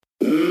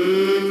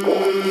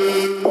How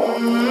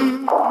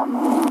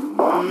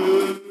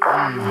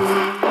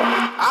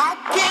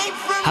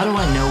do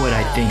I know what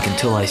I think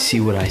until I see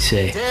what I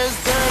say?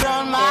 There's dirt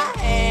on my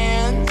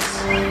hands.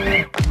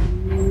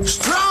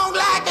 Strong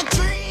like a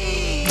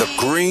tree. The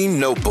Green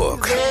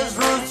Notebook,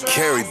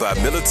 carried by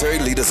military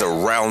leaders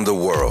around the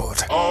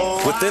world.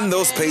 Within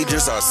those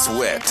pages are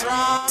sweat,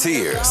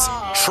 tears,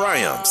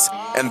 triumphs,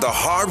 and the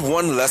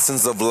hard-won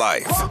lessons of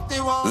life.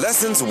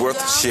 Lessons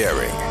worth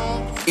sharing.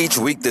 Each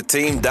week, the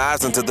team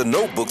dives into the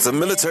notebooks of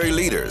military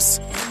leaders,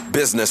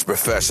 business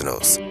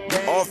professionals,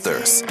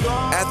 authors,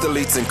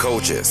 athletes and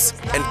coaches,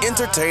 and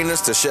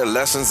entertainers to share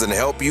lessons and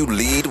help you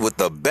lead with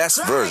the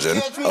best version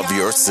of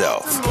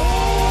yourself.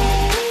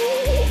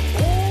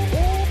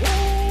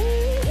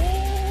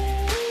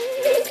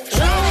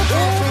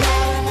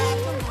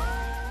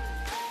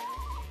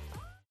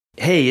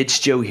 Hey, it's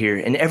Joe here,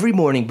 and every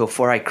morning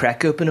before I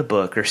crack open a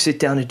book or sit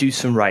down to do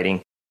some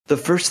writing, the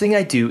first thing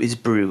I do is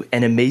brew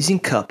an amazing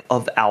cup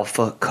of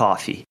Alpha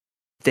coffee.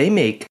 They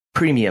make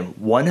premium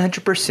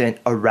 100%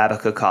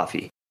 Arabica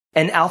coffee,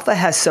 and Alpha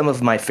has some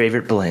of my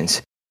favorite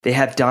blends. They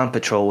have Dawn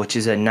Patrol, which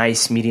is a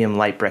nice medium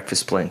light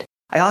breakfast blend.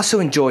 I also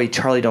enjoy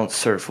Charlie Don't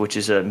Surf, which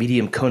is a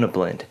medium Kona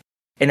blend.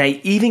 And I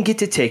even get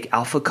to take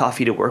Alpha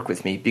coffee to work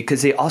with me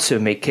because they also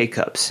make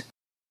K-Cups.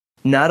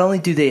 Not only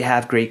do they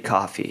have great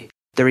coffee,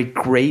 they're a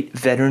great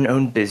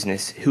veteran-owned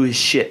business who has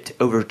shipped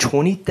over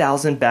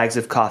 20,000 bags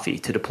of coffee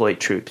to deployed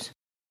troops.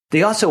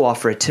 They also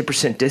offer a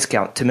 10%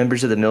 discount to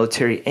members of the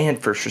military and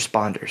first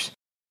responders.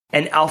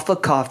 And Alpha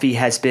Coffee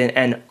has been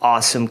an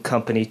awesome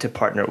company to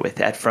partner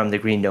with at From the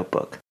Green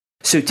Notebook.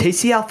 So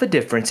taste the Alpha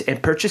difference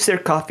and purchase their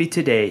coffee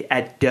today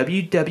at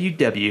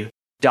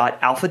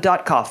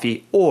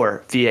www.alpha.coffee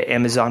or via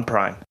Amazon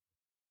Prime.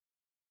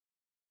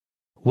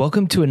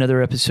 Welcome to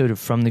another episode of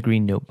From the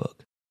Green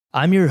Notebook.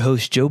 I'm your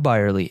host, Joe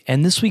Byerly,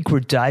 and this week we're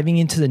diving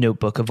into the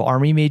notebook of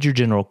Army Major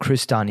General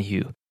Chris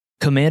Donahue,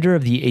 commander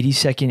of the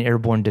 82nd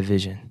Airborne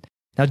Division.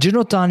 Now,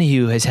 General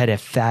Donahue has had a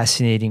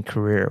fascinating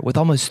career with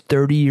almost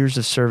 30 years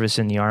of service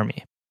in the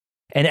Army.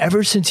 And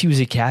ever since he was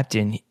a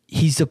captain,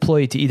 he's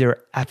deployed to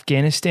either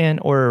Afghanistan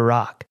or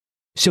Iraq.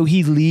 So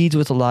he leads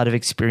with a lot of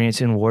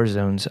experience in war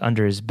zones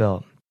under his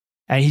belt.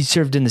 And he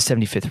served in the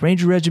 75th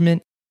Ranger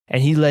Regiment,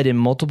 and he led in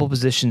multiple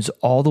positions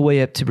all the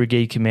way up to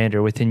brigade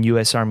commander within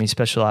U.S. Army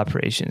Special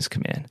Operations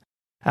Command.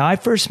 Now, I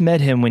first met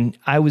him when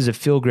I was a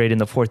field grade in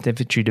the 4th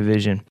Infantry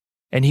Division,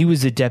 and he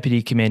was the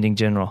deputy commanding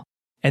general.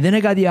 And then I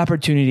got the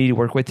opportunity to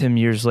work with him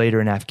years later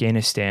in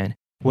Afghanistan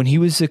when he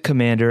was the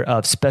commander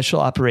of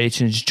Special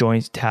Operations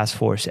Joint Task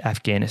Force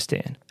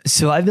Afghanistan.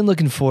 So I've been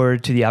looking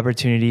forward to the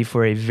opportunity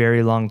for a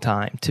very long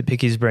time to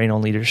pick his brain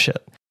on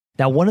leadership.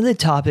 Now, one of the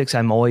topics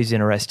I'm always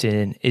interested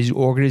in is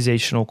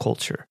organizational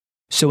culture.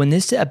 So in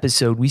this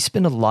episode, we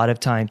spend a lot of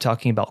time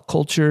talking about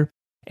culture,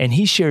 and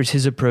he shares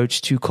his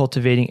approach to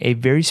cultivating a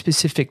very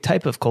specific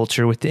type of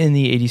culture within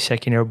the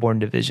 82nd Airborne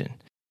Division.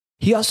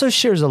 He also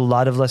shares a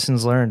lot of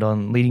lessons learned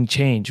on leading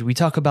change. We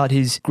talk about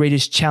his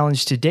greatest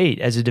challenge to date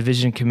as a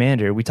division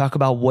commander. We talk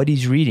about what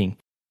he's reading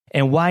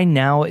and why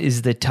now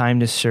is the time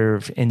to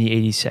serve in the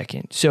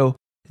 82nd. So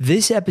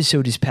this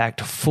episode is packed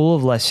full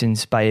of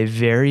lessons by a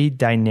very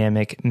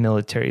dynamic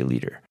military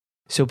leader.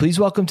 So please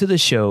welcome to the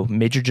show,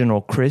 Major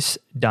General Chris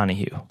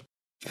Donahue.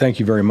 Thank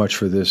you very much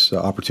for this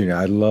opportunity.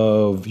 I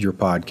love your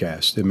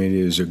podcast. I mean, it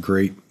is a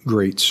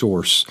great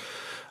source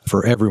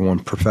for everyone,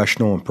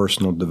 professional and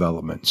personal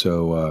development.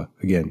 So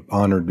again,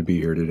 honored to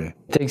be here today.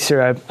 Thanks,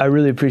 sir. I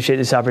really appreciate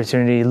this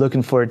opportunity.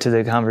 Looking forward to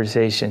the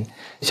conversation.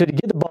 So to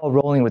get the ball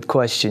rolling with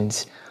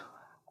questions,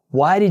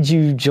 why did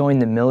you join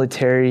the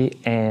military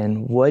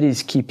and what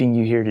is keeping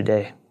you here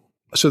today?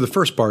 So the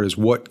first part is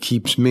what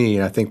keeps me,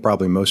 and I think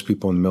probably most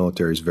people in the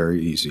military, is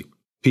very easy.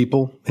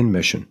 People and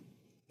mission.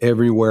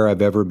 Everywhere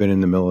I've ever been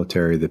in the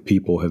military, the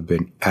people have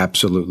been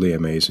absolutely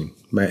amazing.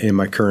 In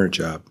my current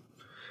job,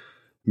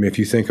 I mean, if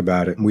you think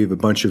about it, we have a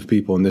bunch of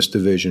people in this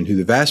division who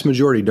the vast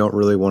majority don't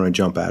really want to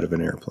jump out of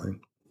an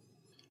airplane,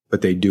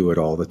 but they do it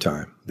all the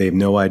time. They have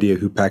no idea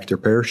who packed their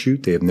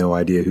parachute. They have no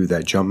idea who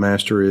that jump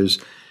master is,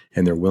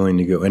 and they're willing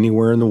to go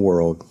anywhere in the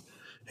world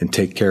and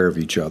take care of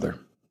each other.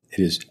 It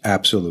is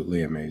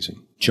absolutely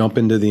amazing. Jump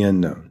into the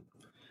unknown.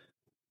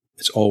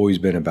 It's always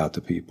been about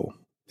the people.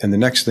 And the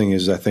next thing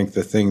is, I think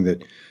the thing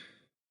that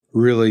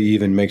really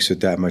even makes it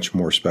that much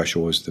more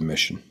special is the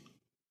mission.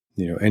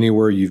 You know,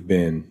 anywhere you've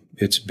been,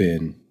 it's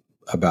been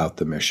about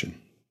the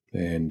mission.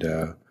 And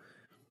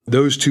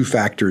those two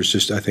factors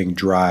just, I think,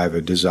 drive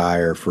a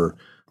desire for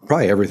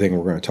probably everything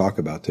we're going to talk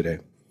about today.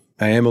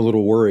 I am a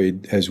little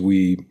worried as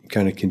we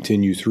kind of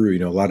continue through. You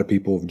know, a lot of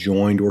people have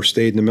joined or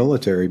stayed in the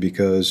military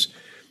because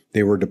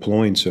they were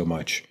deploying so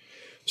much.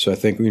 So I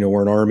think, you know,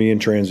 we're an Army in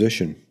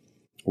transition.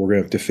 We're going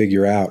to have to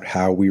figure out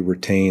how we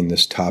retain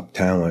this top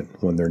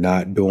talent when they're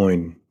not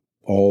doing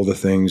all the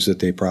things that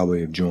they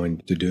probably have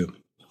joined to do.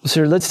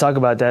 Sir, let's talk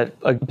about that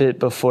a bit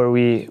before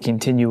we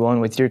continue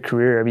on with your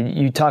career. I mean,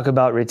 you talk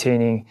about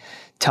retaining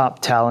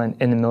top talent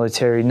in the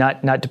military,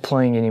 not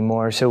deploying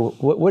anymore. So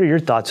what are your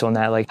thoughts on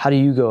that? Like, how do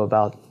you go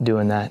about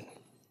doing that?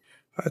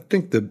 I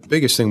think the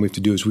biggest thing we have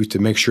to do is we have to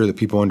make sure that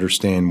people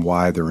understand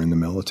why they're in the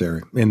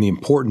military and the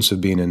importance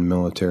of being in the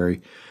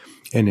military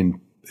and an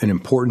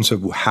importance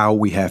of how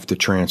we have to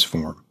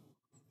transform.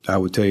 I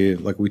would tell you,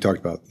 like we talked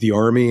about, the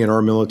Army and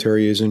our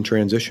military is in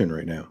transition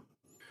right now.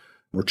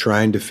 We're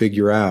trying to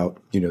figure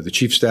out, the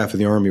Chief of Staff of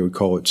the Army would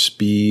call it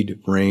speed,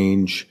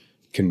 range,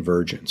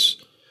 convergence.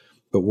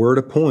 But we're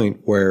at a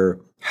point where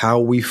how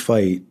we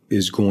fight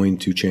is going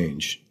to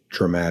change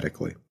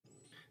dramatically.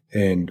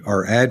 And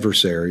our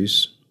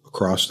adversaries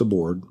across the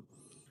board,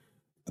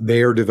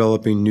 they are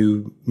developing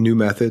new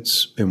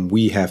methods, and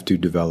we have to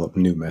develop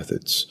new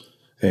methods.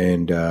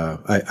 And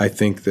I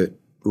think that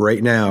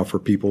right now, for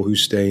people who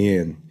stay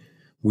in,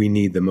 we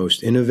need the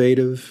most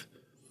innovative,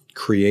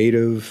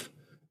 creative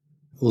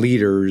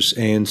leaders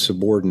and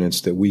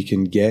subordinates that we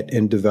can get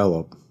and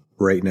develop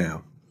right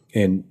now.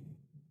 And,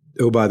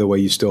 oh, by the way,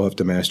 you still have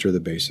to master the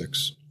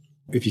basics.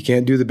 If you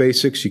can't do the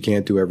basics, you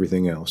can't do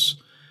everything else.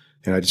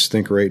 And I just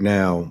think right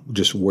now,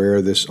 just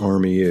where this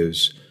Army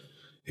is,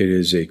 it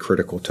is a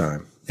critical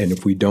time. And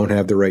if we don't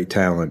have the right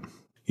talent,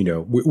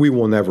 we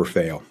will never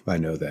fail. I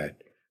know that.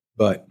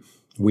 But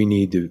we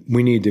need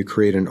to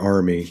create an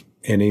Army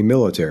and a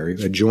military,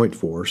 a joint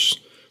force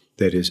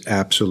that is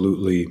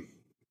absolutely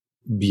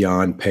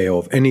beyond pale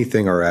of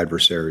anything our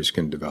adversaries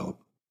can develop.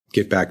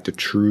 Get back to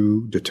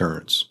true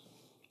deterrence.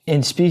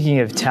 And speaking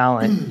of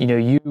talent,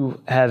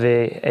 you have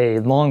a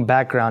long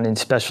background in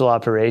special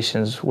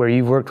operations where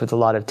you've worked with a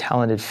lot of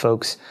talented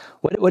folks.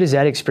 What has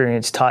that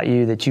experience taught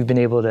you that you've been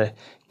able to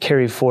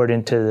carry forward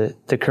into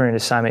the current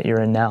assignment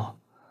you're in now?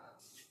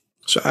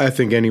 So I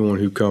think anyone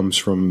who comes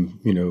from,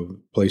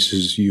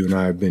 places you and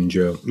I have been,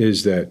 Joe,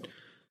 is that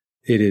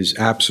it is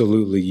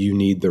absolutely you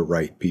need the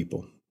right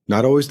people.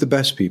 Not always the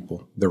best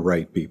people, the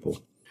right people.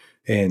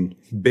 And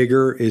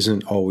bigger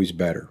isn't always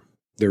better.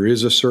 There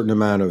is a certain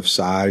amount of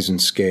size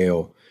and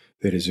scale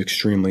that is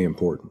extremely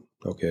important,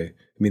 okay?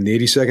 I mean, the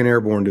 82nd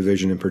Airborne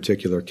Division in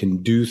particular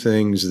can do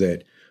things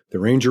that the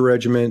Ranger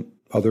Regiment,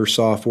 other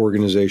SOF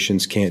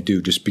organizations can't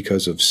do just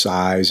because of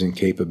size and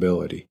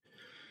capability.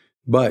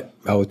 But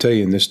I will tell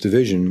you, in this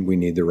division, we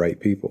need the right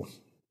people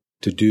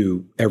to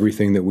do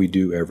everything that we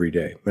do every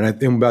day.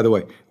 And by the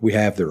way, we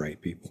have the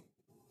right people.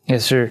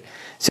 Yes, sir.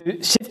 So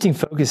shifting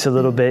focus a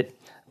little bit,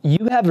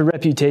 you have a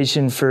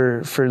reputation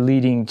for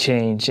leading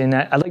change. And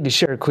I'd like to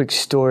share a quick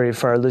story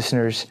for our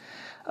listeners.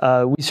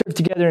 We served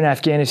together in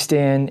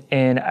Afghanistan,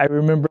 and I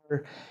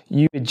remember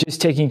you had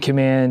just taken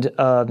command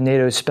of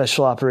NATO's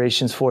Special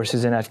Operations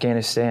Forces in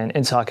Afghanistan,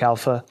 INSOC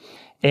Alpha.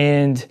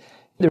 And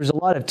there was a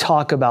lot of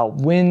talk about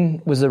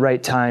when was the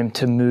right time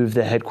to move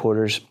the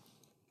headquarters.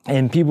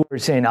 And people were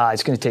saying,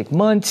 it's going to take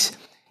months.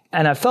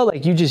 And I felt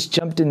like you just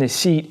jumped in the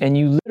seat and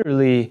you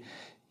literally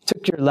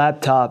took your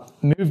laptop,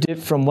 moved it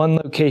from one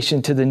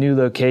location to the new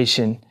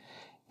location.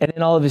 And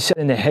then all of a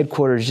sudden the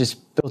headquarters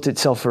just built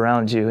itself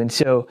around you. And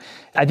so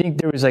I think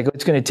there was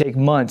it's going to take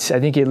months. I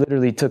think it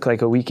literally took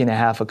like a week and a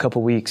half, a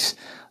couple weeks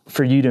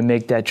for you to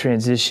make that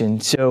transition.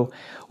 So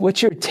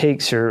what's your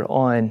take, sir,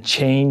 on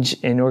change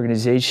in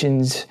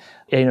organizations,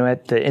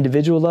 at the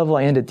individual level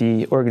and at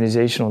the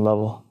organizational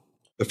level?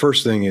 The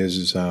first thing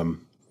is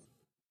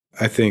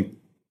I think,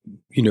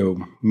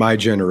 my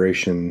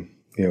generation,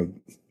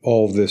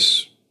 all of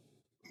this,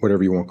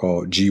 whatever you want to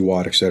call it,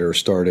 GWAT, et cetera,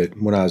 started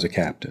when I was a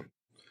captain.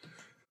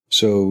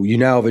 So you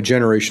now have a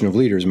generation of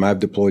leaders, and I've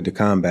deployed to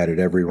combat at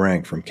every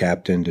rank from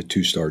captain to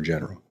 2-star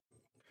general.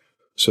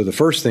 So the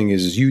first thing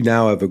is you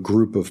now have a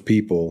group of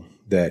people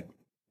that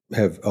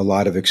have a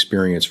lot of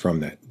experience from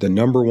that. The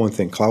number one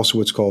thing,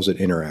 Clausewitz calls it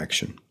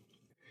interaction.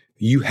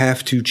 You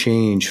have to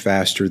change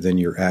faster than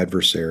your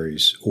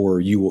adversaries,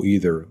 or you will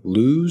either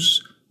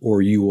lose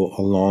or you will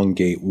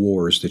elongate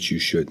wars that you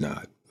should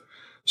not.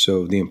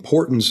 So the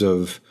importance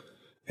of,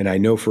 and I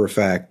know for a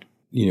fact,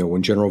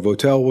 when General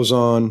Votel was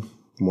on,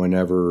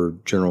 whenever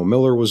General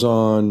Miller was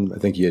on, I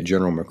think you had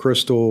General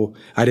McChrystal.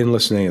 I didn't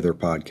listen to any of their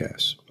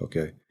podcasts,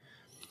 okay?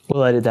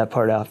 We'll edit that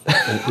part out.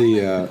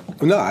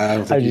 No, I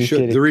don't think you should.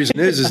 Kidding. The reason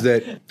is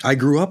that I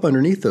grew up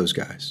underneath those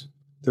guys.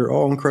 They're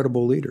all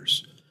incredible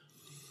leaders.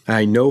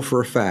 I know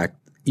for a fact,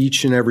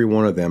 each and every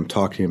one of them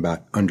talking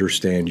about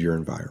understand your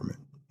environment.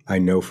 I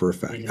know for a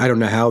fact. I don't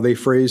know how they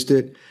phrased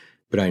it,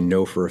 but I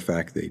know for a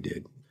fact they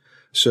did.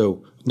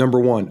 So, number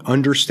one,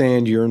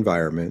 understand your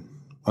environment,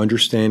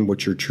 understand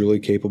what you're truly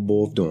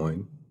capable of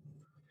doing,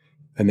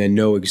 and then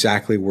know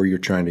exactly where you're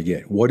trying to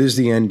get. What is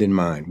the end in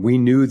mind? We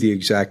knew the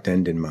exact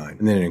end in mind,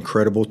 and then an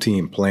incredible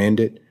team planned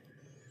it.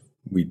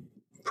 We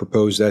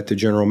proposed that to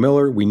General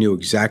Miller. We knew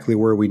exactly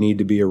where we need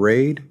to be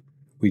arrayed.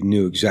 We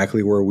knew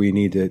exactly where we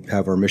need to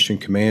have our mission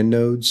command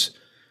nodes,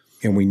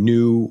 and we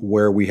knew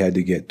where we had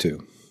to get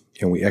to,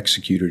 and we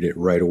executed it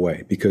right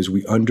away because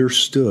we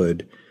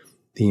understood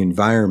the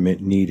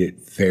environment needed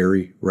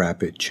very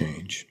rapid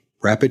change.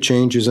 Rapid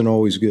change isn't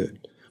always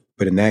good,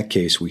 but in that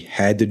case, we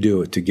had to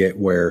do it to get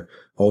where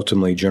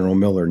ultimately General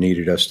Miller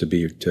needed us to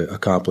be to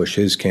accomplish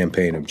his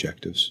campaign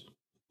objectives.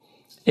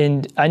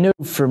 And I know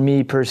for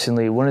me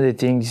personally, one of the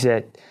things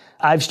that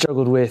I've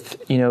struggled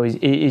with,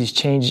 is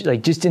change,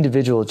 like just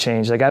individual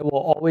change. Like I will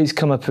always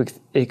come up with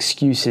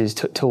excuses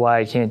to why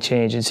I can't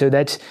change. And so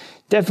that's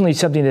definitely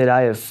something that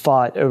I have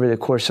fought over the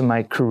course of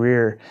my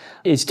career,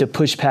 is to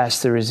push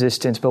past the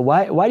resistance. But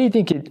why do you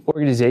think at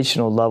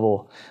organizational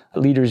level,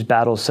 leaders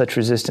battle such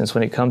resistance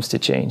when it comes to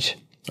change?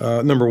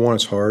 Number one,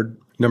 it's hard.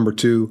 Number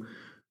two,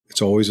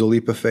 it's always a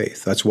leap of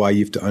faith. That's why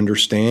you have to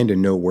understand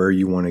and know where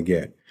you want to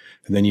get.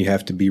 And then you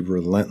have to be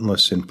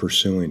relentless in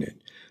pursuing it.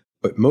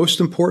 But most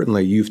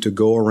importantly, you have to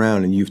go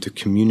around and you have to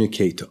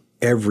communicate to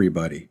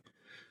everybody,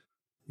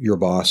 your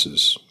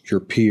bosses, your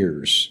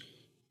peers,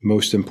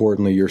 most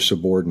importantly, your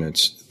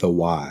subordinates, the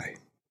why.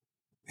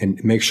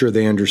 And make sure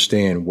they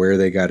understand where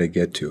they got to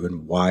get to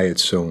and why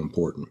it's so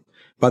important.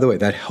 By the way,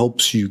 that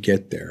helps you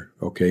get there,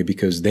 okay?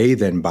 Because they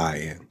then buy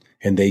in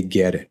and they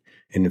get it.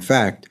 And in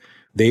fact,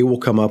 they will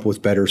come up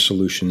with better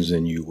solutions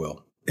than you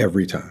will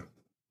every time.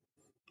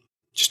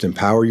 Just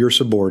empower your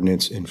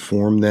subordinates,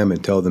 inform them,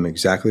 and tell them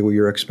exactly what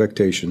your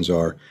expectations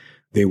are.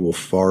 They will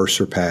far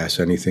surpass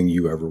anything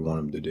you ever want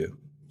them to do.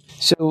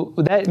 So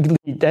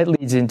that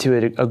leads into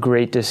a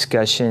great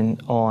discussion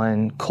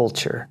on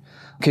culture.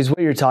 Because what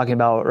you're talking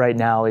about right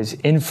now is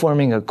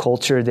informing a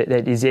culture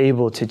that is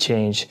able to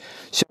change.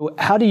 So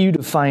how do you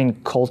define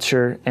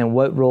culture, and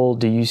what role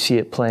do you see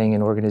it playing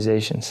in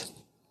organizations?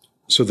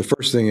 So the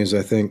first thing is,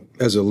 I think,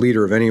 as a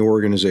leader of any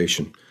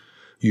organization,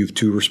 you have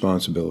two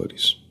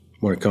responsibilities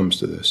when it comes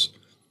to this.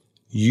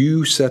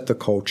 You set the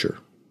culture,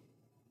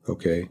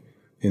 okay?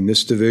 In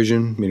this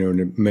division,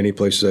 in many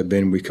places I've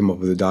been, we come up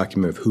with a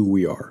document of who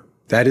we are.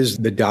 That is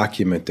the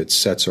document that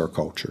sets our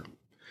culture.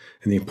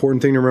 And the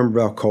important thing to remember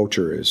about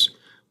culture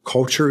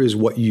is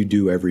what you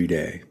do every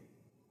day.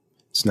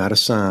 It's not a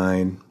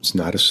sign. It's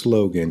not a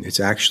slogan. It's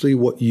actually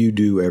what you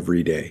do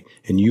every day.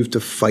 And you have to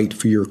fight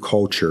for your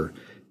culture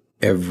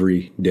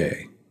every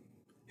day.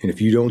 And if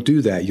you don't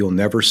do that, you'll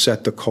never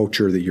set the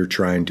culture that you're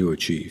trying to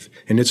achieve.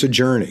 And it's a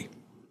journey.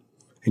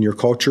 And your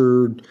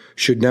culture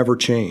should never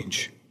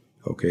change.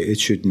 Okay, it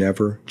should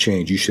never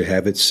change. You should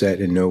have it set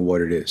and know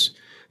what it is.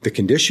 The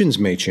conditions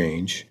may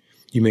change.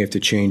 You may have to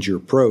change your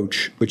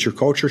approach, but your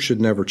culture should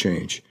never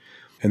change.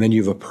 And then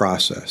you have a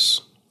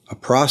process. A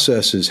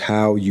process is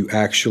how you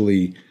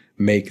actually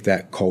make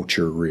that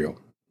culture real.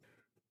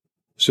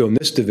 So in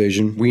this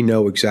division, we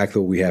know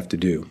exactly what we have to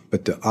do,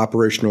 but the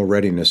operational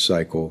readiness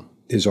cycle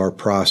is our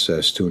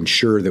process to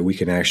ensure that we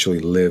can actually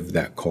live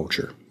that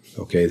culture.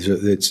 Okay, so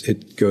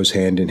it goes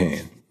hand in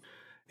hand.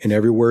 And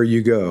everywhere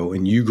you go,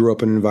 and you grew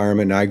up in an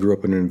environment, and I grew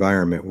up in an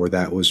environment where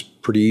that was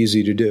pretty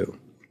easy to do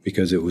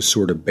because it was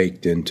sort of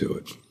baked into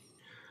it.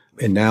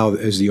 And now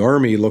as the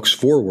Army looks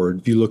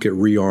forward, you look at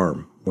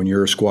rearm. When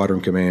you're a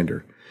squadron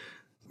commander,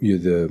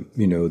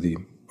 the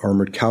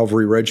Armored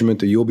Cavalry Regiment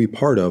that you'll be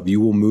part of, you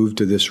will move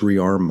to this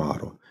rearm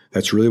model.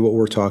 That's really what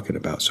we're talking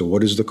about. So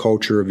what is the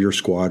culture of your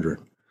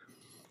squadron?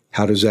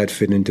 How does that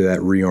fit into that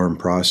rearm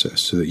process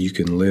so that you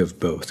can live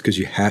both? Because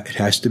it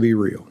has to be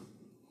real.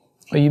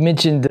 Well, you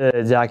mentioned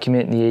the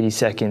document in the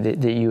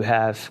 82nd that you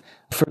have.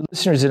 For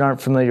listeners that aren't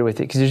familiar with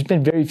it, because there's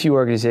been very few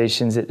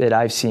organizations that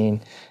I've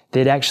seen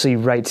that actually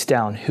writes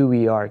down who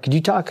we are. Could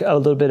you talk a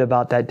little bit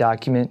about that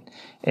document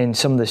and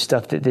some of the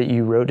stuff that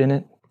you wrote in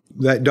it?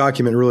 That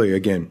document really,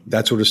 again,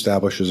 that's what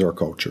establishes our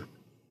culture.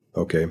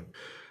 Okay.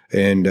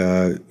 And,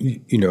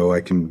 I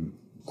can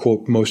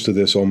quote most of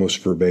this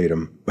almost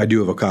verbatim. I do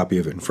have a copy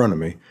of it in front of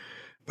me.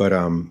 But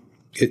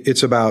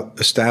it's about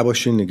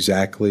establishing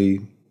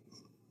exactly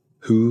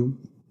who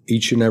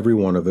each and every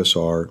one of us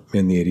are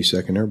in the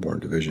 82nd Airborne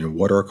Division, and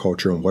what our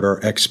culture and what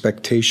our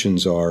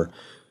expectations are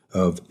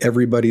of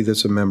everybody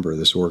that's a member of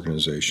this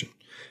organization.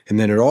 And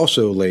then it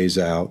also lays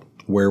out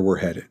where we're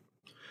headed.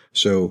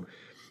 So,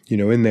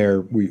 in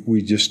there,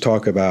 we just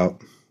talk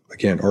about,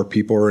 again, our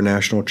people are a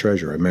national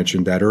treasure. I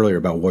mentioned that earlier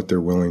about what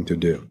they're willing to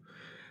do.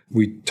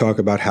 We talk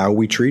about how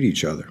we treat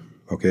each other.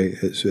 Okay,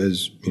 as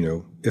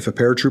if a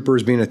paratrooper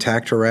is being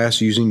attacked, harassed,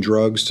 using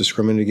drugs,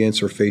 discriminated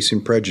against, or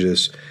facing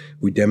prejudice,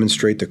 we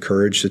demonstrate the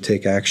courage to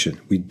take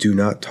action. We do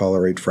not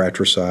tolerate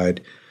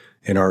fratricide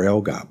in our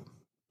LGOP.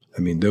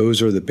 I mean,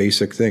 those are the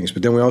basic things.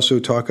 But then we also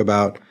talk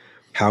about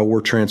how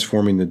we're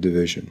transforming the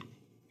division,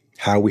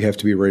 how we have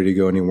to be ready to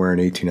go anywhere in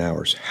 18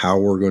 hours, how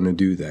we're going to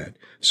do that.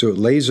 So it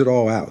lays it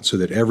all out so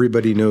that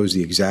everybody knows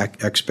the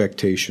exact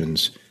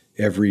expectations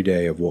every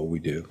day of what we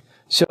do.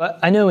 So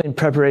I know in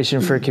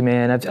preparation for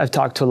command, I've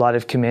talked to a lot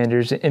of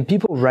commanders, and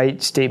people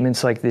write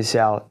statements like this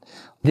out.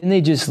 Then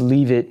they just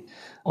leave it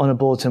on a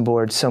bulletin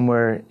board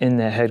somewhere in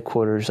the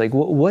headquarters. Like,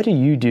 what do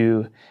you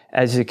do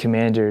as a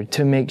commander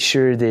to make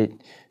sure that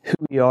who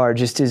we are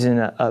just isn't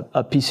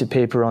a piece of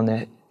paper on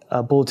the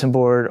bulletin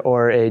board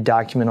or a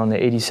document on the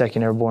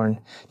 82nd Airborne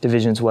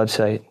Division's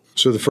website?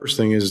 So the first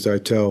thing is I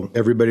tell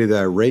everybody that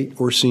I rate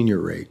or senior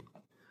rate,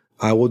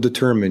 I will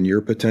determine your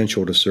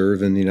potential to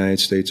serve in the United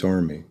States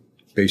Army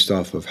based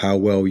off of how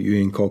well you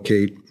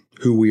inculcate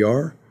who we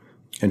are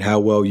and how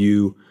well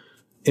you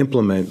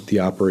implement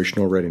the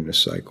operational readiness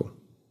cycle.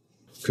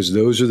 Because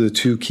those are the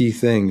two key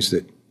things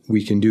that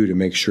we can do to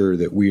make sure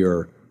that we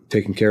are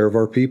taking care of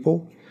our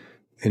people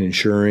and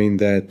ensuring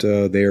that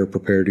they are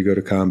prepared to go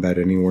to combat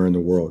anywhere in the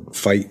world,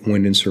 fight,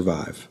 win, and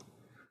survive.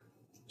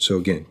 So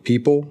again,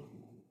 people,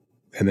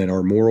 and then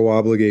our moral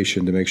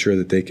obligation to make sure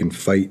that they can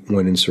fight,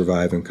 win, and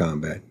survive in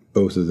combat,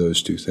 both of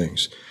those two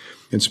things.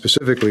 And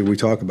specifically, we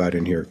talk about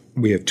in here,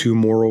 we have two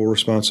moral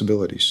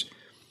responsibilities.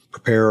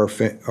 Prepare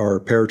our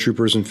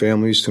paratroopers and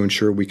families to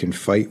ensure we can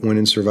fight, win,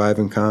 and survive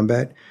in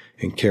combat,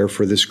 and care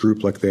for this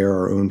group like they are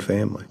our own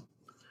family.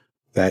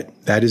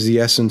 That is the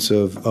essence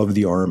of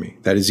the Army.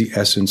 That is the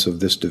essence of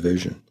this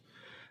division.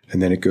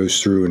 And then it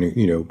goes through and,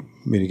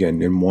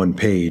 again, in one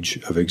page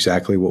of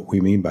exactly what we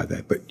mean by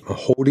that. But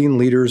holding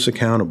leaders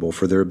accountable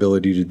for their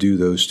ability to do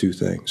those two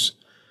things.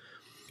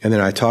 And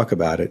then I talk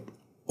about it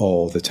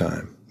all the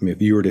time. I mean,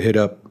 if you were to hit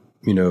up,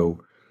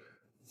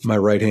 my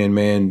right-hand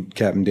man,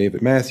 Captain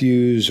David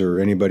Matthews,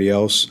 or anybody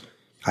else,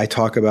 I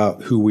talk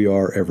about who we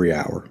are every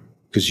hour,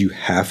 because you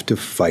have to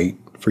fight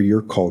for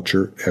your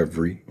culture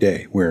every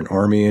day. We're an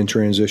Army in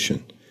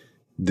transition.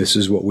 This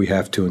is what we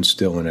have to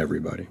instill in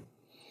everybody.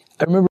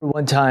 I remember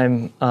one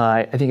time,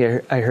 I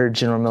think I heard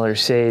General Miller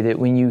say that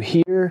when you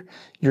hear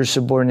your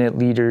subordinate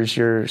leaders,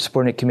 your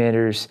subordinate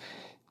commanders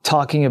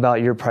talking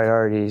about your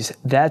priorities,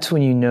 that's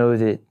when you know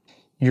that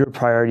your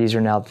priorities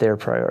are now their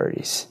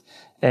priorities,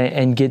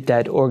 and get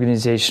that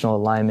organizational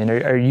alignment.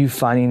 Are you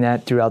finding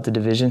that throughout the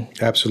division?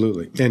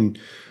 Absolutely. And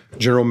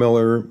General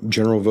Miller,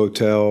 General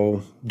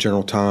Votel,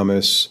 General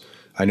Thomas,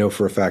 I know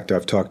for a fact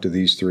I've talked to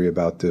these three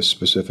about this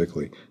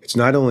specifically. It's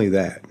not only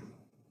that,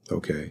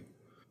 okay?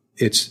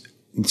 It's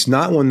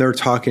not when they're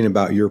talking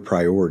about your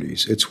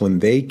priorities. It's when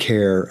they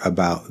care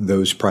about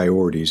those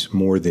priorities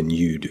more than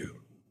you do.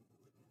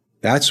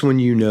 That's when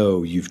you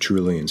know you've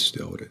truly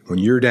instilled it. When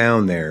you're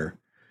down there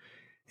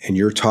and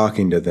you're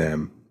talking to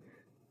them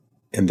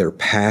and their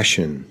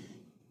passion,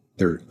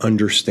 their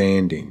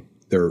understanding,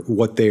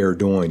 what they are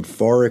doing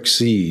far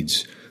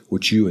exceeds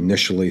what you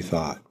initially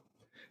thought.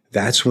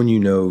 That's when you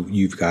know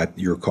you've got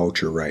your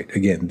culture right.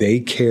 Again,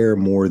 they care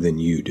more than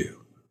you do.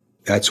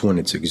 That's when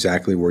it's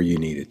exactly where you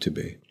need it to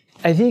be.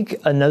 I think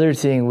another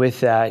thing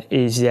with that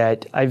is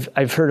that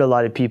I've heard a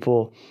lot of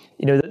people,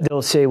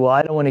 they'll say, well,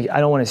 I don't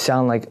want to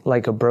sound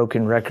like a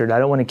broken record. I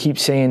don't want to keep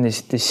saying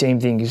the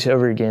same things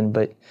over again.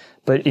 But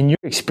in your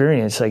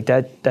experience, like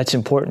that's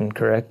important,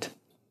 correct?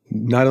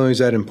 Not only is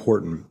that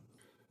important,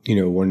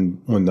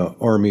 when the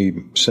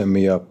Army sent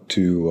me up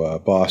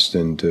to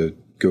Boston to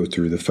go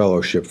through the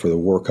fellowship for the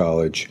War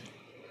College,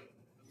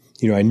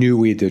 I knew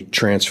we had to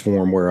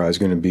transform where I was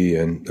going to be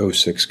an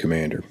 06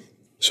 commander.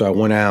 So I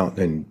went out,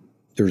 and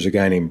there was a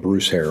guy named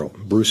Bruce Harrell.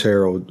 Bruce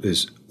Harrell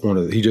is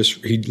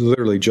he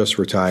literally just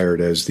retired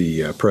as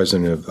the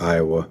president of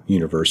Iowa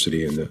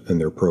University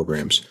and their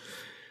programs.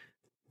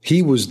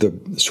 He was the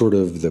sort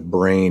of the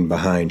brain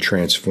behind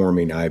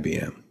transforming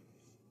IBM.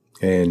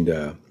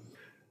 And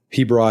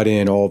he brought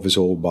in all of his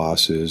old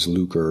bosses,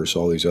 Lucas,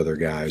 all these other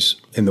guys.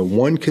 And the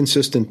one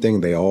consistent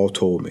thing they all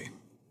told me,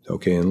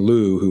 okay, and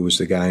Lou, who was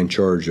the guy in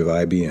charge of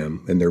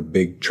IBM and their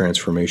big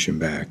transformation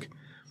back,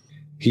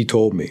 he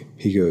told me,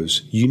 he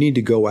goes, you need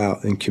to go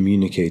out and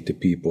communicate to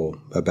people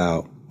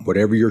about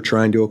whatever you're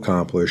trying to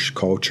accomplish,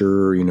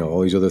 culture,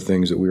 all these other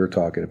things that we were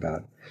talking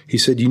about. He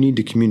said, you need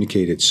to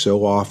communicate it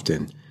so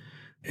often.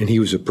 And he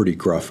was a pretty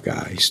gruff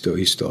guy.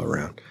 He's still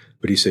around.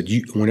 But he said,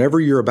 whenever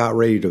you're about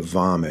ready to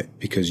vomit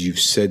because you've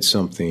said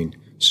something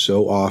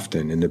so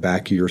often in the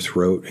back of your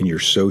throat and you're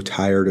so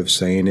tired of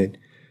saying it,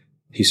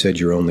 he said,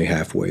 you're only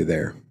halfway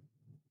there.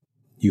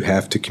 You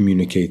have to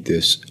communicate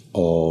this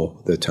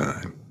all the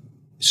time.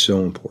 It's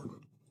so important.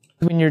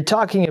 When you're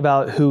talking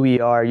about who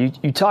we are, you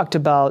talked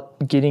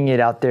about getting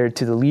it out there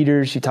to the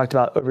leaders. You talked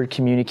about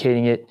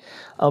over-communicating it.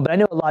 But I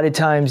know a lot of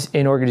times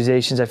in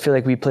organizations, I feel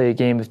like we play a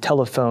game of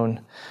telephone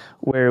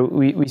where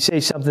we say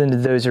something to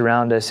those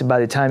around us, and by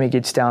the time it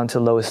gets down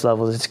to lowest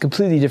levels, it's a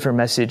completely different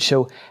message.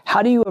 So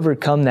how do you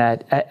overcome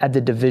that at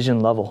the division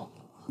level?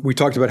 We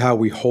talked about how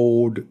we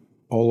hold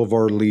all of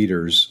our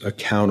leaders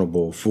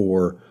accountable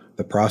for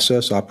the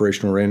process,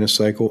 operational readiness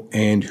cycle,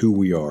 and who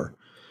we are.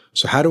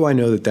 So how do I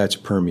know that that's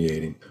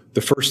permeating?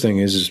 The first thing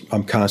is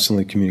I'm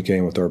constantly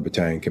communicating with our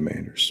battalion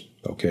commanders,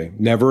 okay?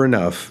 Never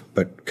enough,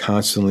 but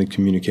constantly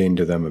communicating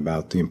to them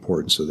about the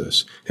importance of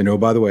this. And oh,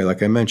 by the way,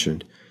 like I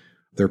mentioned,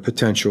 their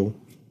potential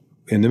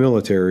in the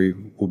military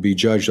will be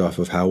judged off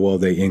of how well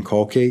they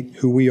inculcate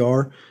who we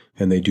are,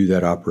 and they do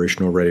that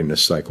operational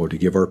readiness cycle to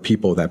give our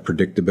people that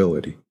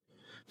predictability,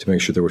 to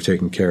make sure that we're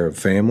taking care of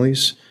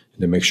families,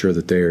 and to make sure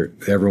that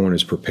everyone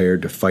is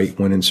prepared to fight,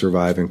 win, and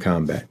survive in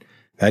combat.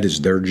 That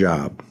is their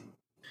job.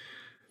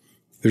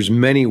 There's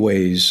many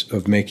ways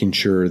of making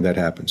sure that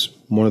happens.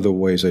 One of the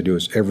ways I do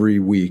is every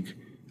week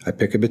I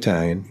pick a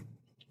battalion,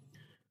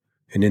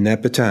 and in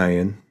that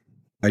battalion,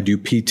 I do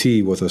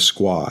PT with a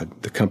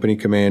squad, the company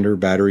commander,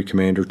 battery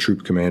commander,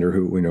 troop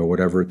commander,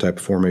 whatever type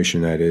of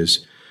formation that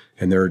is,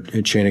 and their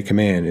chain of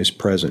command is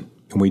present.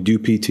 And we do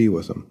PT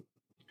with them.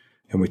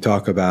 And we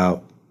talk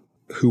about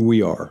who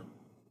we are.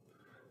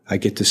 I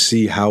get to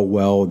see how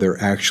well they're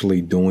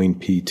actually doing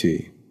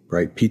PT,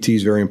 right? PT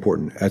is very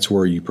important. That's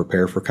where you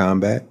prepare for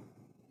combat.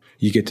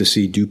 You get to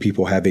see, do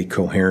people have a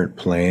coherent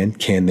plan?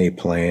 Can they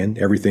plan?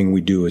 Everything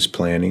we do is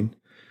planning.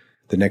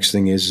 The next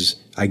thing is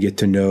I get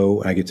to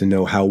know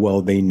how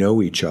well they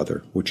know each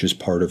other, which is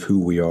part of who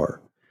we are.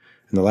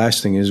 And the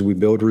last thing is we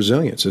build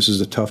resilience. This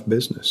is a tough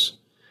business.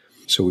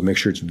 So we make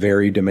sure it's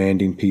very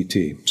demanding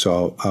PT.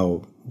 So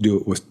I'll do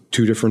it with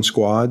 2 different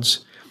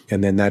squads.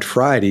 And then that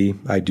Friday,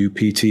 I do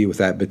PT with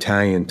that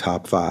battalion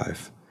top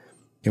 5.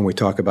 And we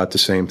talk about the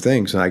same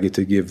things. And I get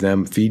to give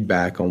them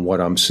feedback on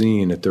what I'm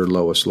seeing at their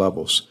lowest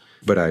levels.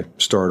 But I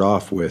start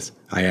off with,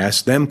 I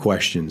ask them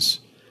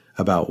questions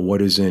about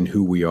what is in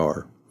who we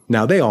are.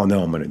 Now, they all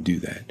know I'm going to do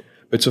that.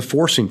 But it's a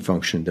forcing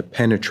function to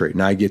penetrate,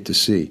 and I get to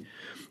see.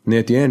 And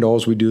at the end,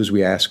 all we do is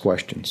we ask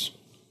questions.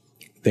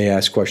 They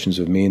ask questions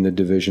of me and the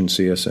division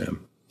CSM,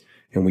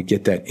 and we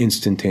get that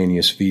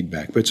instantaneous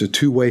feedback. But it's a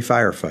 2-way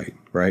firefight,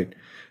 right?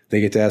 They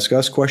get to ask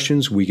us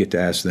questions, we get to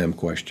ask them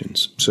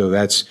questions. So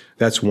that's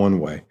one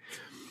way.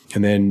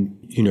 And then,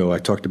 I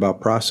talked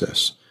about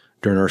process.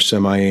 During our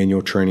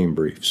semi-annual training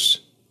briefs,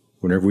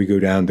 whenever we go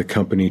down to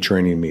company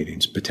training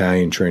meetings,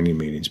 battalion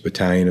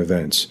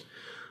events,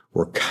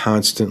 we're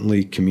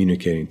constantly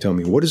communicating. Tell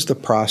me, what is the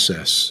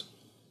process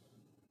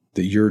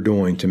that you're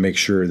doing to make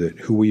sure that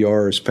who we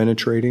are is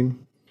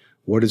penetrating?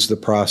 What is the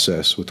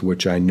process with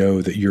which I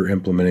know that you're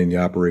implementing the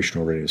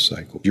operational readiness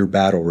cycle, your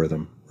battle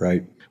rhythm,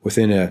 right?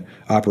 Within an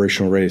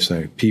operational readiness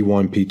cycle,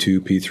 P1, P2,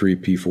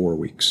 P3, P4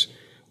 weeks.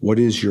 What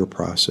is your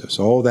process?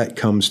 All that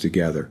comes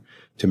together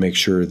to make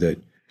sure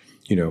that,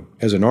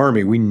 as an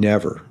Army, we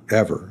never,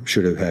 ever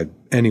should have had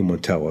anyone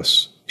tell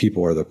us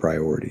people are the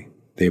priority.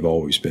 They've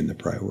always been the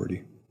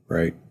priority,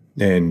 right?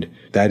 And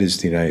that is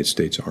the United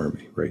States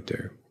Army right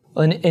there.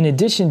 In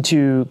addition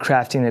to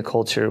crafting the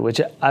culture, which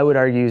I would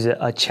argue is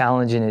a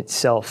challenge in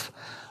itself,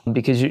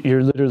 because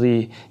you're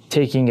literally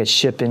taking a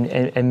ship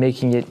and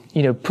making it,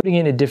 putting it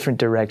in a different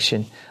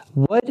direction.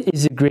 What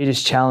is the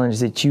greatest challenge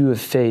that you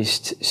have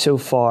faced so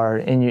far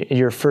in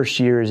your first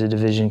year as a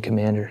division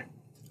commander?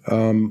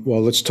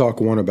 Well, let's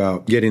talk one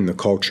about getting the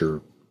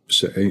culture.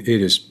 So it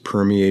is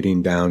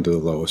permeating down to the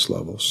lowest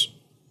levels.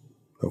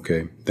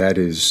 Okay,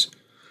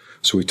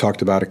 so we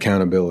talked about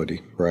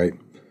accountability, right?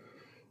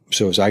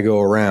 So as I go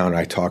around,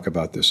 I talk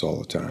about this all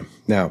the time.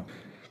 Now,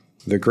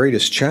 the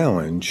greatest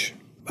challenge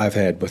I've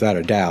had, without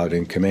a doubt,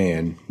 in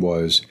command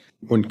was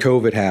when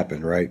COVID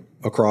happened, right?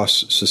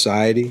 Across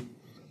society,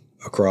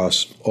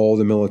 across all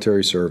the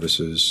military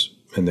services,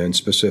 and then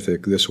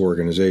specific this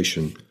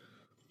organization,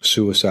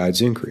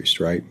 suicides increased,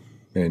 right?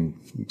 And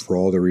for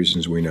all the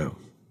reasons we know.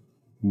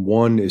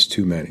 One is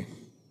too many.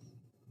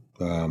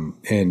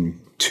 And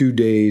 2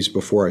 days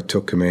before I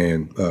took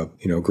command,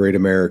 Great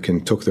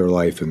American took their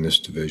life in this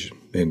division.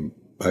 And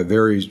I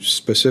very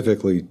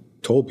specifically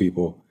told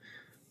people,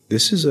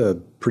 this is a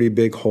pretty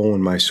big hole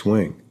in my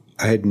swing.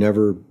 I had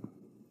never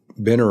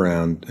been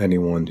around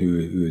anyone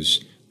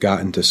who's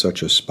gotten to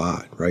such a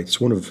spot, right?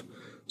 It's one of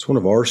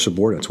our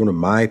subordinates, one of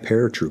my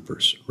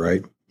paratroopers,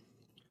 right?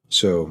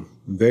 So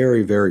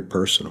very, very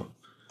personal.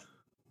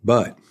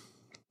 But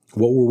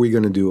what were we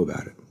going to do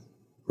about it,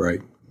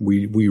 right?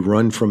 We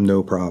run from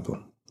no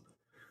problem.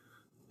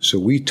 So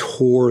we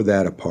tore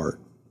that apart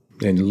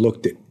and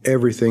looked at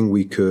everything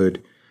we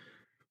could.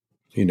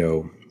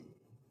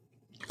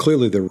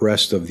 Clearly the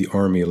rest of the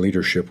Army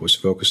leadership was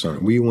focused on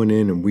it. We went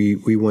in and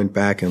we went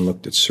back and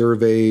looked at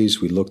surveys.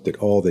 We looked at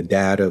all the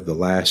data of the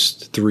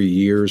last 3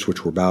 years,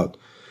 which were about,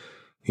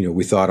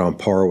 we thought on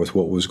par with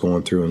what was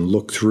going through, and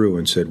looked through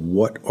and said,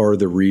 what are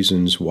the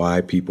reasons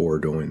why people are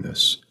doing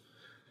this?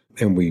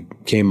 And we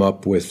came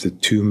up with the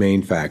 2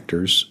 main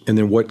factors, and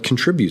then what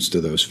contributes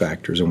to those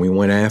factors. And we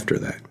went after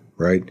that,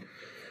 right?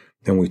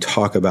 And we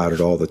talk about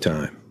it all the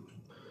time.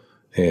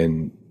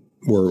 And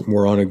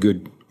we're on a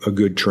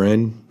good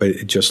trend,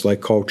 but just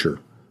like culture,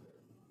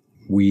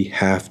 we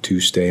have to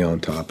stay on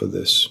top of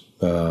this.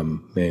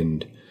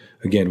 And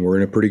again, we're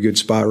in a pretty good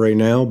spot right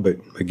now, but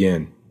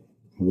again,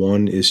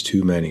 one is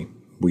too many.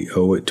 We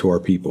owe it to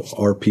our people.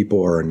 Our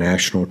people are a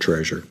national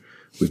treasure.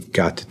 We've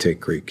got to take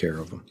great care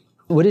of them.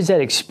 What is that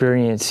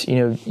experience?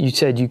 You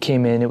said you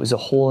came in, it was a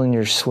hole in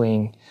your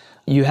swing.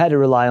 You had to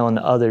rely on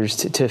others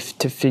to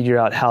figure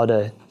out how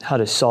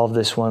to solve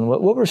this one.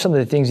 What were some of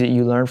the things that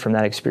you learned from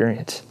that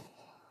experience?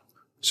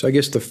 So I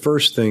guess the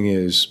first thing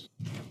is,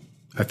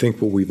 I think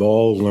what we've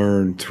all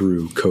learned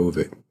through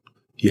COVID,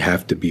 you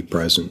have to be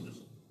present,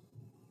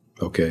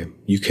 okay?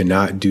 You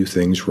cannot do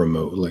things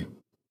remotely.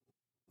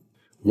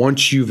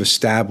 Once you've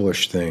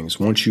established things,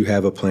 once you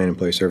have a plan in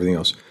place, everything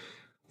else,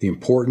 the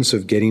importance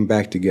of getting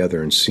back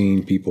together and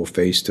seeing people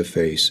face to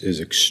face is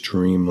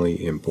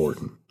extremely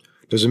important.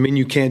 Doesn't mean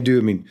you can't do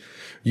it. I mean,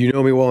 you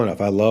know me well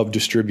enough. I love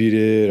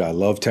distributed, I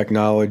love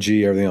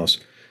technology, everything else.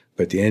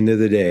 But at the end of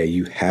the day,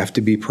 you have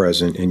to be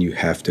present and you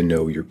have to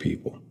know your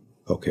people.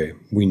 Okay,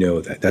 we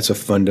know that. That's a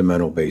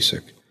fundamental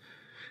basic.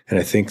 And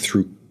I think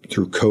through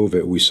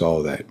COVID, we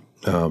saw that.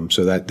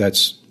 So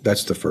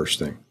that's the first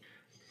thing.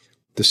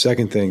 The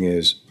second thing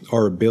is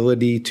our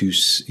ability to,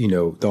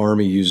 the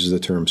Army uses the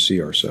term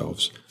see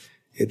ourselves.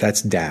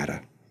 That's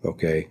data,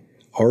 okay?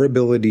 our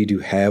ability to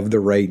have the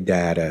right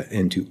data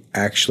and to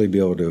actually be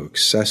able to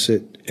access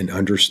it and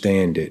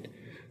understand it,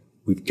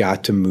 we've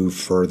got to move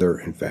further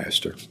and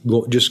faster.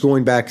 Just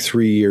going back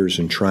 3 years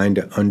and trying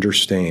to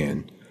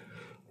understand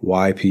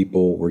why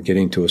people were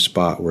getting to a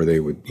spot where they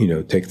would,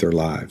 take their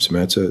lives. I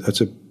mean,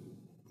 that's a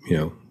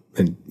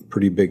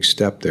pretty big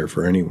step there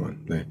for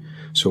anyone.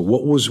 So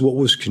what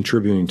was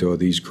contributing to all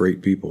these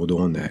great people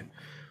doing that?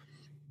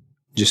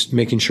 Just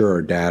making sure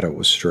our data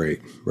was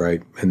straight,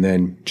 right? And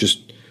then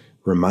just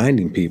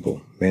reminding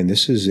people, man,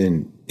 this is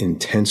an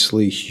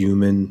intensely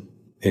human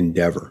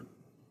endeavor.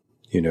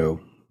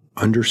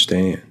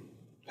 Understand,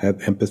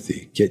 have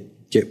empathy,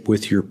 get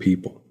with your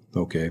people,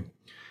 okay?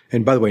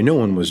 And by the way, no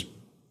one was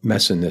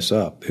messing this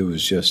up. It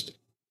was just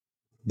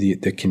the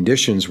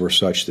conditions were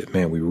such that,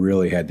 man, we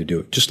really had to do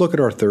it. Just look at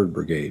our 3rd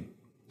Brigade.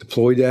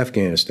 Deployed to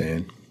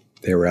Afghanistan.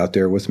 They were out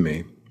there with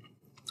me.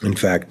 In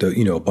fact,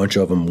 a bunch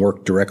of them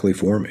worked directly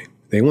for me.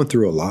 They went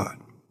through a lot,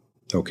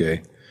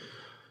 okay?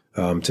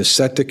 To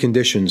set the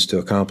conditions to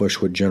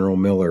accomplish what General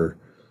Miller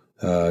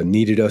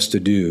needed us to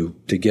do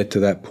to get to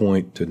that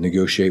point to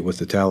negotiate with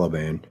the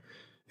Taliban,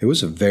 it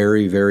was a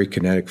very, very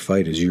kinetic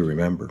fight, as you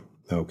remember.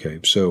 Okay,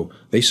 so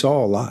they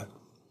saw a lot.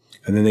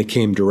 And then they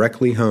came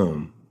directly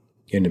home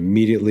and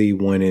immediately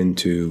went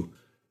into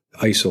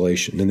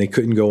isolation. And they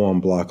couldn't go on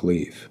block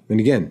leave. And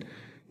again,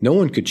 no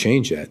one could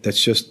change that.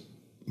 That's just,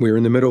 we were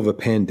in the middle of a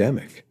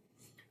pandemic.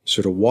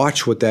 So to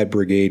watch what that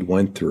brigade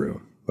went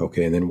through,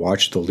 okay, and then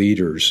watch the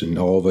leaders and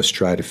all of us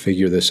try to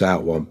figure this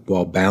out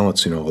while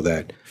balancing all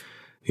that,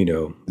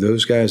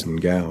 those guys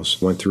and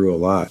gals went through a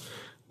lot.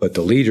 But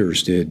the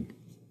leaders did,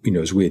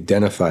 as we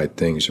identified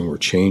things and were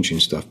changing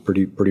stuff,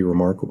 pretty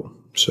remarkable.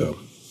 So,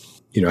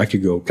 I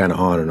could go kind of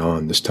on and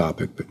on this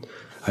topic, but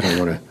I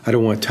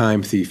don't want to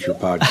time thief your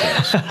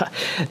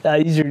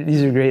podcast.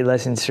 These are great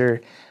lessons,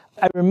 sir.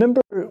 I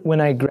remember when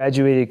I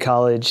graduated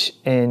college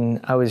and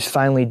I was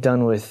finally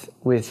done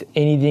with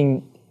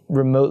anything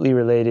remotely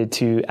related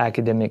to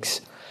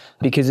academics,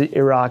 because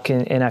Iraq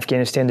and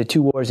Afghanistan, the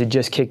 2 wars had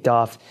just kicked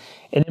off.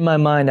 And in my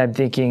mind, I'm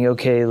thinking,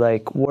 okay,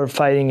 like war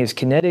fighting is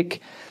kinetic.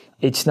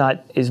 It's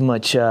not as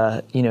much,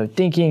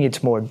 thinking,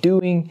 it's more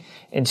doing.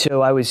 And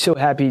so I was so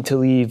happy to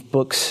leave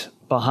books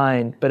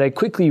behind, but I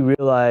quickly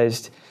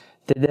realized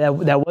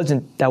that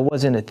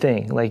wasn't a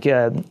thing. Like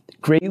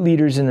great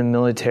leaders in the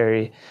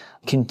military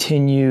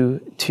continue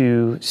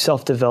to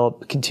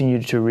self-develop,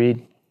 continue to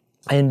read.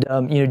 And,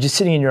 just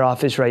sitting in your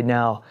office right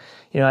now,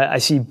 I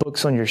see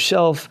books on your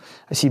shelf,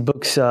 I see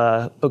books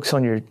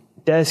on your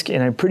desk,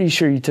 and I'm pretty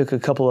sure you took a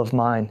couple of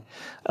mine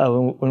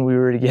when we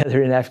were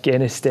together in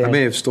Afghanistan. I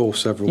may have stole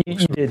several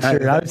books. You did,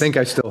 sir. I think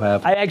I still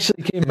have. I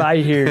actually came by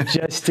here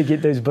just to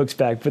get those books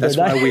back. But that's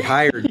why we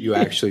hired you,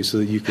 actually, so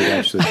that you could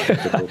actually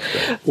get the books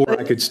back. Or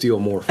I could steal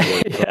more for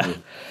you. Yeah.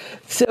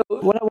 So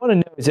what I want to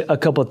know is a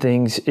couple of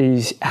things.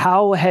 Is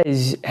how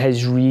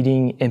has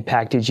reading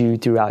impacted you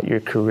throughout your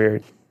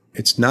career?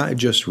 It's not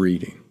just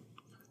reading,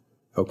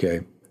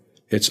 okay?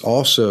 It's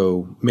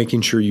also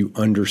making sure you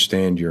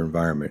understand your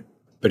environment.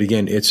 But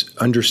again, it's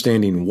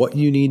understanding what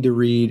you need to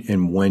read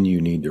and when you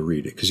need to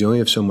read it, because you only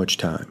have so much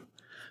time.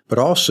 But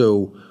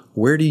also,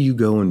 where do you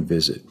go and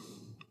visit?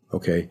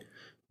 Okay,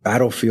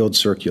 battlefield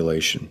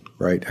circulation,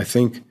 right? I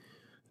think,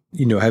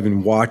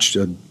 having watched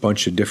a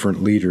bunch of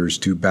different leaders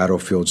do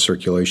battlefield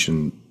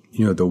circulation,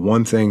 the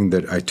one thing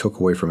that I took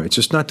away from it, it's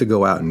just not to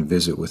go out and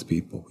visit with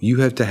people. You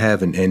have to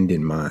have an end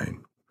in mind.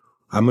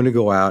 I'm going to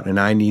go out and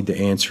I need to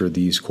answer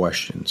these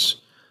questions.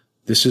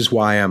 This is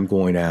why I'm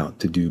going out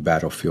to do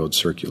battlefield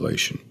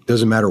circulation.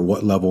 Doesn't matter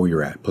what level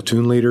you're at,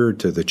 platoon leader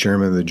to the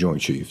chairman of the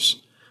Joint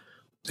Chiefs.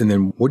 And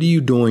then what are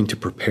you doing to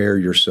prepare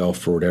yourself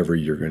for whatever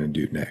you're going to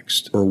do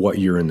next or what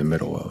you're in the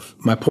middle of?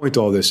 My point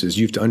to all this is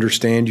you have to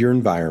understand your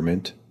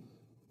environment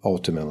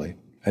ultimately,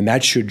 and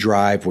that should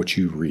drive what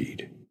you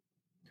read.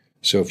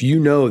 So if you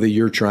know that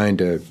you're trying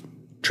to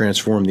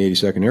transform the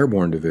 82nd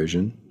Airborne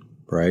Division,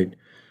 right,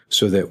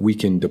 so that we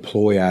can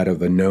deploy out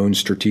of a known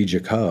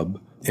strategic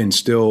hub and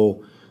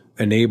still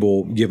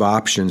give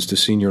options to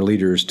senior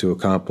leaders to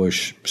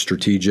accomplish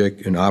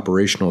strategic and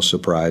operational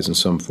surprise in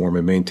some form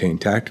and maintain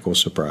tactical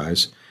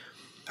surprise,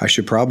 I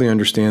should probably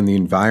understand the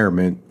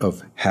environment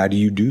of how do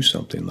you do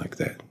something like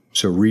that.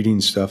 So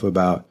reading stuff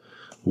about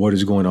what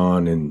is going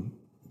on and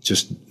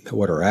just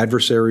what our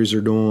adversaries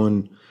are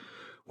doing,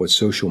 what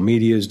social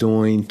media is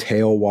doing,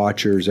 tail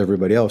watchers,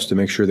 everybody else, to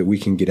make sure that we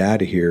can get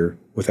out of here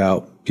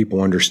without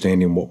people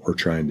understanding what we're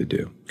trying to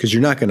do. Because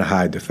you're not going to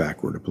hide the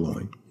fact we're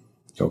deploying.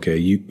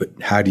 Okay, but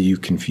how do you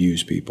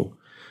confuse people?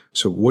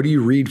 So what do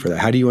you read for that?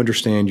 How do you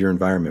understand your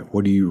environment?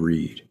 What do you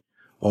read?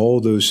 All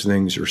those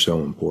things are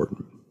so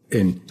important.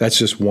 And that's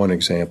just one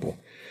example.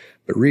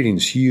 But reading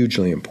is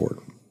hugely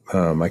important.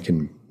 I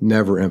can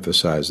never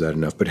emphasize that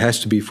enough, but it has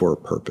to be for a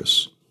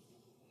purpose.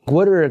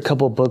 What are a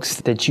couple of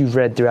books that you've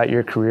read throughout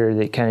your career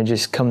that kind of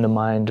just come to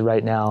mind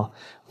right now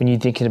when you're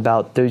thinking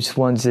about those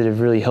ones that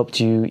have really helped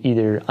you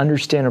either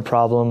understand a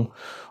problem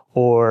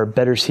or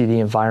better see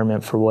the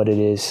environment for what it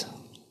is?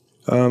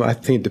 I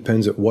think it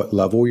depends at what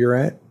level you're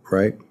at,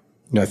 right?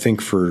 I think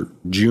for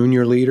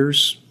junior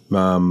leaders,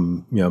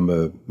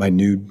 I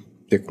knew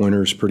Dick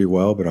Winters pretty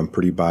well, but I'm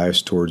pretty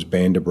biased towards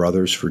Band of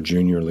Brothers for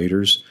junior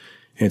leaders.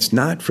 And it's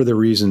not for the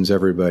reasons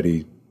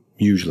everybody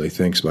usually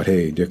thinks about,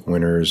 hey, Dick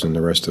Winters and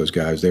the rest of those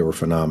guys, they were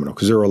phenomenal.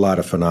 Because there were a lot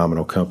of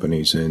phenomenal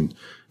companies in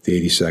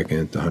the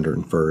 82nd, the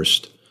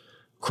 101st,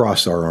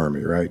 across our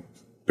Army, right?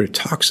 But it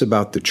talks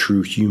about the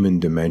true human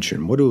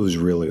dimension, what it was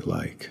really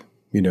like.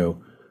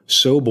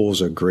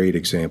 Sobel's a great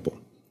example.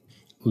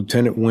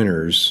 Lieutenant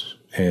Winters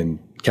and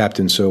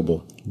Captain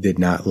Sobel did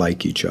not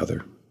like each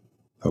other.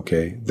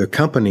 Okay, the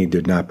company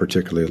did not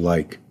particularly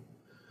like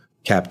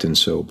Captain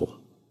Sobel,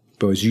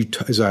 but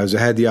as I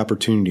had the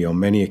opportunity on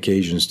many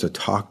occasions to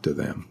talk to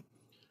them,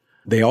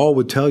 they all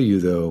would tell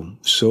you though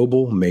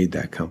Sobel made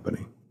that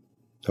company.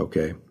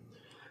 Okay,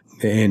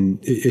 and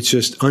it's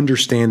just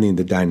understanding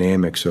the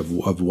dynamics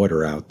of what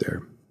are out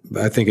there.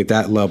 I think at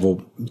that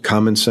level,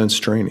 common sense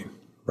training,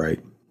 right?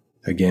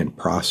 Again,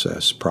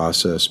 process.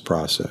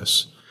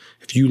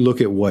 If you look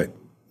at what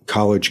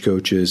college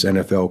coaches,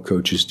 NFL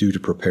coaches do to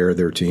prepare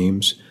their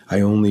teams,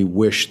 I only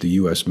wish the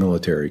U.S.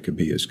 military could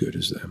be as good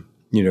as them.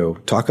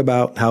 Talk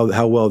about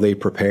how well they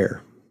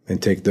prepare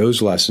and take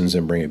those lessons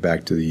and bring it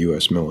back to the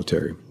U.S.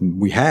 military.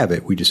 We have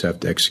it. We just have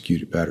to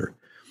execute it better.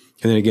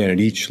 And then again, at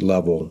each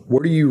level,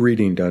 what are you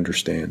reading to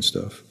understand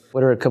stuff?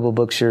 What are a couple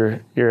books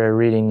you're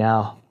reading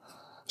now?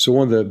 So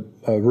one of the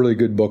really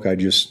good book I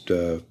just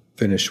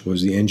finished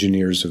was The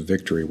Engineers of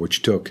Victory,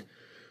 which took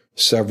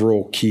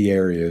several key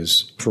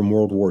areas from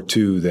World War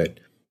II that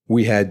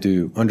we had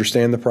to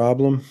understand the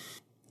problem,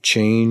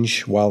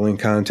 change while in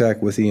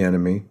contact with the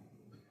enemy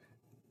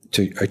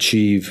to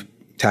achieve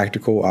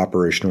tactical,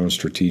 operational, and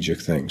strategic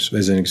things.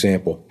 As an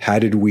example, how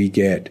did we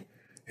get,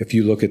 if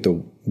you look at the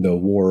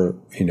war,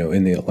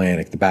 in the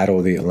Atlantic, the Battle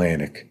of the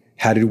Atlantic,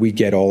 how did we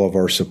get all of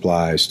our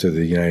supplies to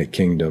the United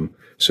Kingdom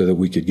so that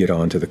we could get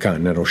onto the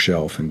continental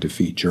shelf and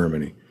defeat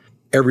Germany?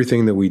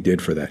 Everything that we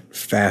did for that,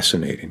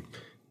 fascinating.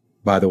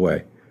 By the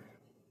way,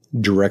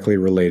 directly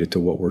related to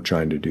what we're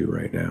trying to do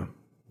right now.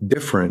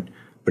 Different,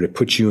 but it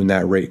puts you in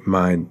that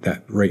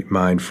right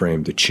mind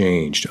frame to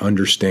change, to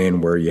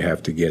understand where you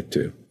have to get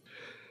to.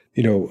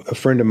 A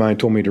friend of mine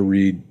told me to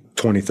read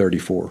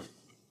 2034.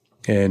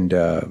 And,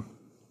 that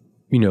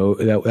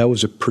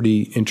was a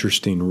pretty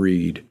interesting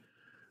read,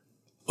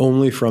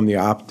 only from the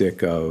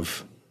optic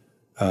of,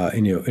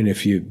 and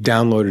if you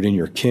download it in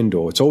your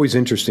Kindle, it's always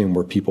interesting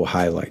where people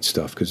highlight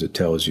stuff because it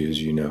tells you, as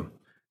you know.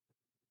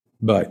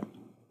 But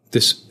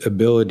this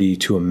ability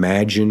to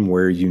imagine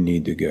where you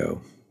need to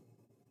go,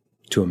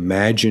 to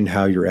imagine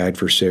how your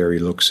adversary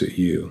looks at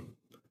you.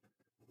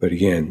 But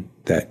again,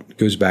 that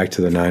goes back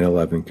to the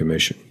 9/11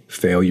 Commission,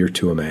 failure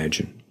to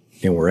imagine.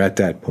 And we're at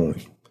that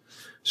point.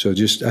 So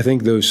I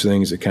think those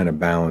things that kind of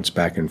balance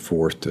back and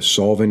forth to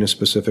solving a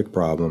specific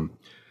problem,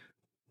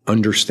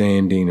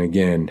 understanding,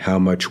 again, how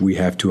much we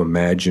have to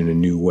imagine a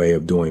new way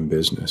of doing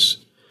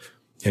business,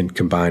 and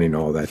combining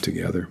all that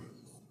together.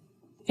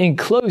 In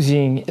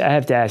closing, I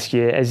have to ask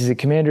you, as the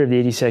commander of the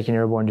 82nd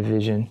Airborne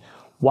Division,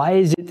 why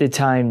is it the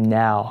time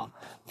now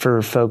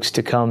for folks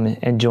to come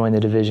and join the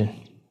division?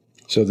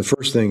 So the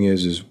first thing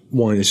is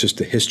one, it's just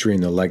the history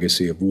and the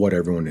legacy of what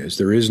everyone is.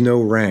 There is no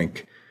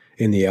rank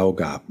in the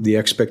LGOP. The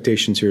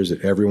expectations here is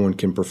that everyone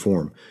can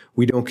perform.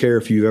 We don't care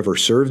if you've ever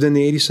served in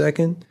the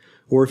 82nd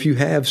or if you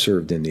have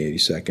served in the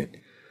 82nd.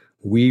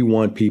 We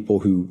want people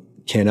who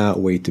cannot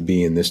wait to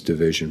be in this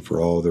division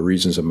for all the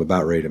reasons I'm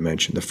about ready to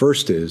mention. The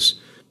first is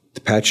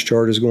the patch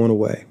chart is going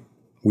away.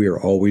 We are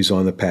always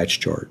on the patch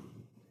chart.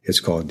 It's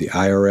called the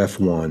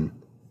IRF-1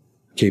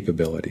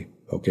 capability.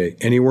 Okay,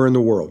 anywhere in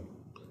the world,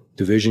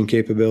 division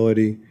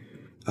capability,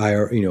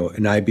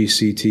 an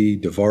IBCT,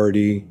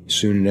 DIVARTY,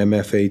 soon an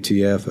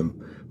MFATF,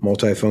 a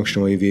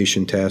multifunctional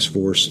aviation task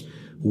force.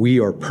 We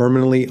are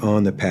permanently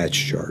on the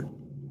patch chart,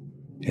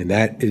 and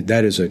that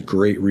is a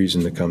great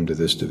reason to come to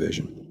this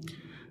division.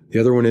 The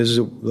other one is,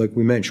 like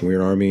we mentioned, we're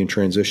an Army in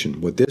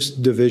transition. What this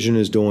division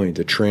is doing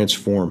to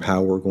transform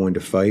how we're going to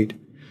fight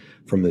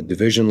from the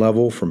division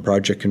level, from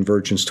Project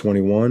Convergence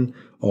 21,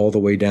 all the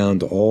way down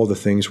to all the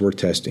things we're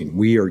testing.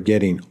 We are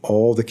getting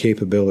all the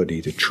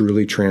capability to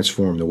truly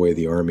transform the way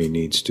the Army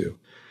needs to.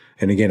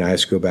 And again, I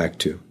just go back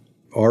to,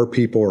 our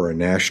people are a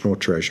national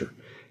treasure.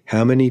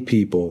 How many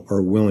people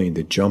are willing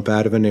to jump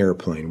out of an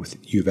airplane with,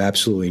 you have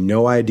absolutely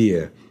no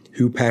idea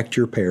who packed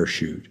your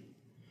parachute?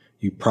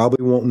 You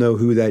probably won't know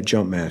who that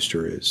jump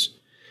master is,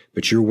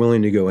 but you're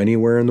willing to go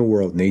anywhere in the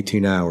world in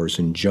 18 hours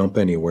and jump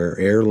anywhere,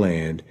 air,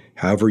 land,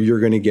 however you're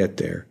going to get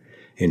there,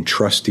 and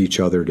trust each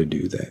other to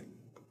do that.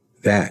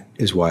 That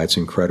is why it's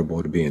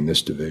incredible to be in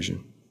this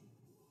division.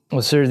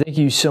 Well, sir, thank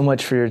you so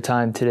much for your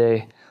time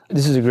today.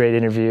 This is a great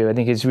interview. I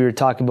think as we were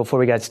talking before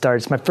we got started,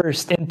 it's my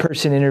first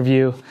in-person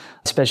interview,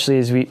 especially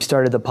as we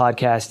started the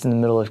podcast in the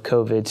middle of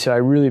COVID. So I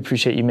really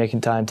appreciate you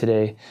making time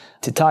today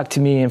to talk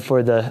to me and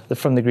for the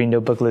From the Green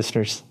Notebook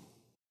listeners.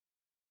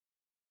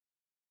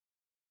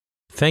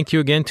 Thank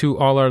you again to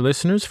all our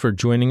listeners for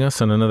joining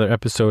us on another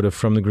episode of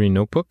From the Green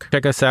Notebook.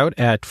 Check us out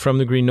at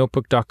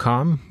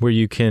fromthegreennotebook.com, where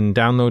you can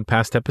download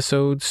past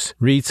episodes,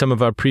 read some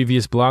of our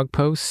previous blog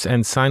posts,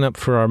 and sign up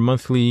for our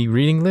monthly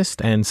reading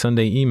list and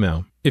Sunday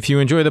email. If you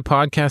enjoy the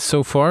podcast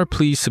so far,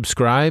 please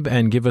subscribe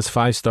and give us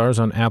 5 stars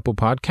on Apple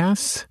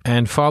Podcasts.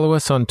 And follow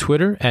us on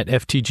Twitter at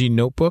FTG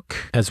Notebook,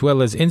 as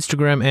well as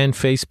Instagram and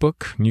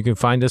Facebook. You can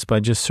find us by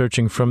just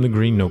searching From the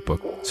Green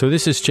Notebook. So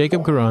this is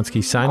Jacob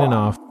Goronsky signing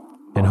off,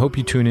 and hope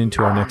you tune in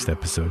to our next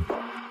episode.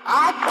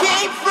 I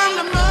came from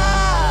the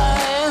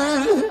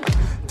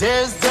mud.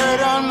 There's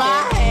dirt on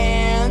my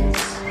hands.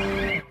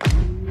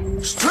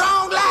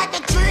 Strong like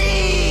a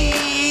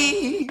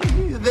tree.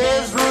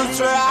 There's roots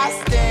where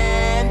I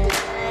stand.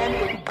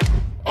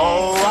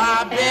 Oh,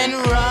 I've been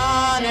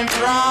running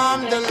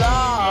from the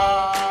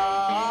law.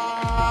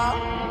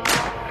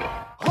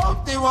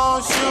 Hope they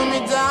won't shoot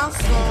me down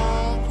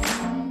soon.